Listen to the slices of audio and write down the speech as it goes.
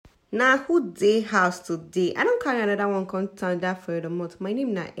Now who dey house today? I don't carry another one content that for the month. My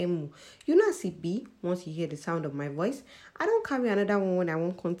name na Emu. You know as it be once you hear the sound of my voice. I don't carry another one when I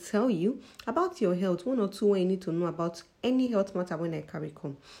won't come tell you about your health. 1 or 2 when you need to know about any health matter when I carry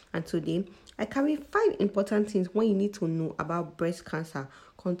come. And today I carry 5 important things when you need to know about breast cancer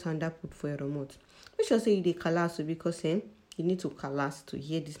content that put for the month. Make sure say you dey collapse because you need to collapse to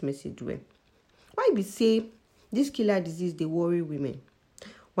hear this message well. Why be say this killer disease they worry women?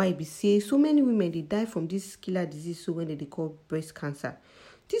 Why be say so many women they die from this killer disease so when they call breast cancer?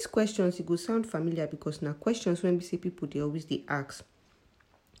 These questions it go sound familiar because now questions when we say people they always they ask.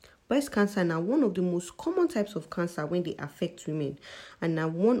 Breast cancer now one of the most common types of cancer when they affect women and now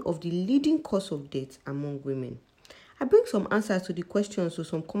one of the leading cause of death among women. I bring some answers to the questions or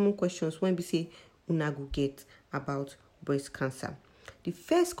some common questions when we say una go get about breast cancer. The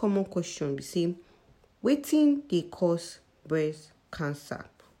first common question we say wetin dey cause breast cancer?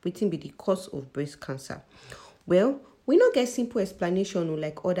 Wetin be the cause of breast cancer? Well, we not get simple explanation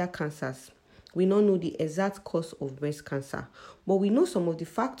like other cancers. We don't know the exact cause of breast cancer, but we know some of the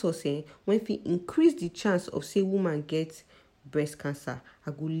factors when we increase the chance of say woman get breast cancer.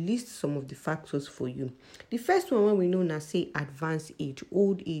 I go list some of the factors for you. The first one when we know now say advanced age,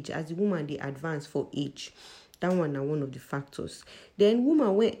 old age, as the woman they advance for age. That one na one of the factors. Then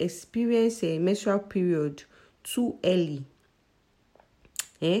woman when experience a menstrual period too early,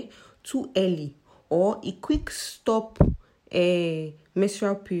 or a quick stop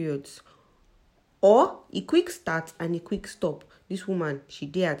menstrual periods, or a quick start and a quick stop. This woman she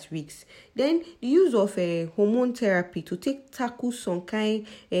dey at weeks. Then the use of hormone therapy to tackle some kind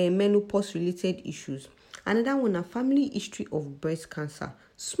menopause related issues. Another one a family history of breast cancer.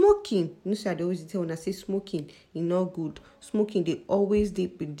 Smoking, you know say they always tell when I say smoking is not good. Smoking they always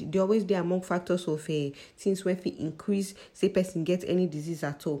among factors of things when we increase say person get any disease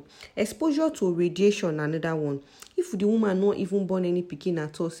at all. Exposure to radiation, another one. If the woman not even born any pikin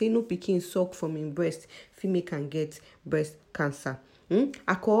at all, say no pikin suck from in breast, female can get breast cancer.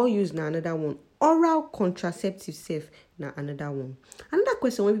 Alcohol use na another one. Oral contraceptive self na another one. Another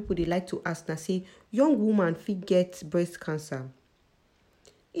question when people they like to ask na say young woman fit get breast cancer.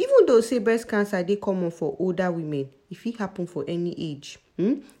 Even though say breast cancer they common for older women, if it happen for any age.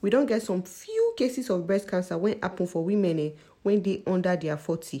 We don't get some few cases of breast cancer when happen for women when they under their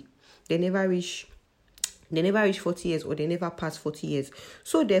 40. They never reach 40 years or they never pass 40 years.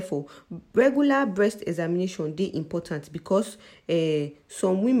 So therefore, regular breast examination they important because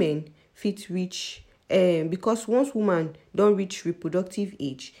some women fit reach because once woman don't reach reproductive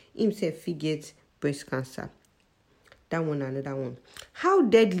age, himself fit get breast cancer. That one, another one. How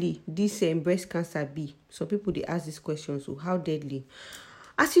deadly this breast cancer be? Some people they ask this question. So how deadly?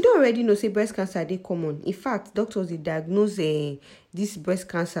 As you don't already know, say breast cancer they common. In fact, doctors they diagnose this breast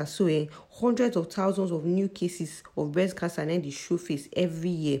cancer. So hundreds of thousands of new cases of breast cancer and they show face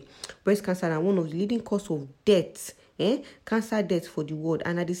every year. Breast cancer are one of the leading cause of death. Cancer death for the world,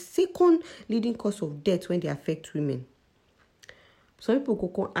 and are the second leading cause of death when they affect women. Some people go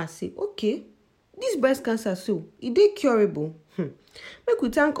come and say, okay, this breast cancer so it dey curable. Make we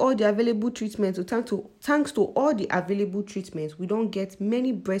thank all the available treatments. Thanks to all the available treatments, we don't get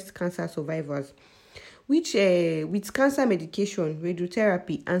many breast cancer survivors, which with cancer medication,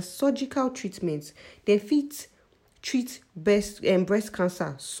 radiotherapy, and surgical treatments, they fit treat breast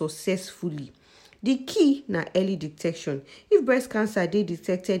cancer successfully. The key na early detection. If breast cancer dey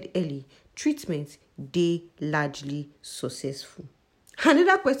detected early, treatment dey largely successful.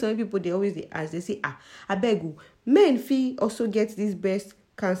 Another question people they always ask, they say, I beg you, men fit also get this breast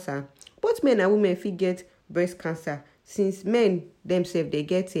cancer. Both men and women fit get breast cancer. Since men themselves they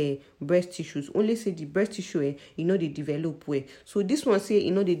get breast tissues, only say the breast tissue they develop well. So this one say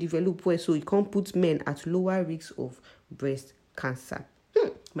they develop well, so it can't put men at lower risk of breast cancer.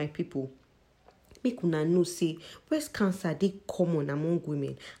 My people, make una know say breast cancer dey common among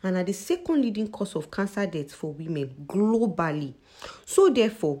women and are the second leading cause of cancer death for women globally. So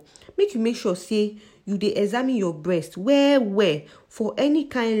therefore, make you make sure say you dey examine your breast well for any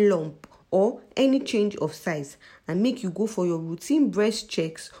kind lump or any change of size, and make you go for your routine breast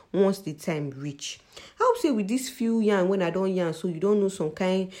checks once the time reach. I hope say with this few yarn when I don't yarn, so you don't know some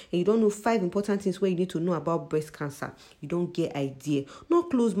kind and you don't know 5 important things where you need to know about breast cancer. You don't get idea. Not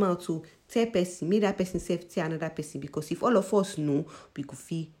close mouth to tell person, make that person self tell another person, because if all of us know, we could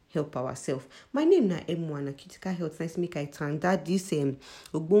feel help ourselves. My name na Emu and Critical Health. Nice make I thank that this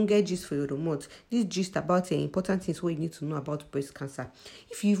ogbonge gist for your remote. This gist about important things what you need to know about breast cancer.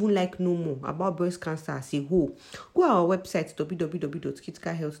 If you even like know more about breast cancer as a whole, go our website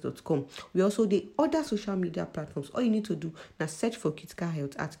www.criticalhealth.com. We also the other social media platforms. All you need to do now search for Critical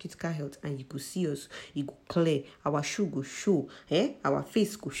Health at Critical Health and you could see us. It go clear. Our shoe go show. Our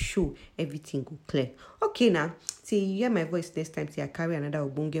face go show. Everything go clear. Okay now. Say you hear my voice next time. Say I carry another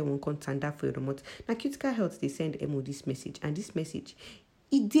obonge one contender for your remote. Now Critical Health they send Emo this message, and this message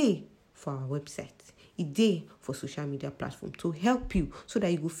it day for our website. It day for social media platform to help you so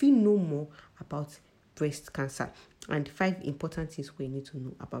that you will feel know more about breast cancer and 5 important things we need to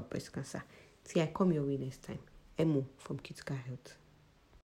know about breast cancer. See, I come your way next time. Emo from Critical Health.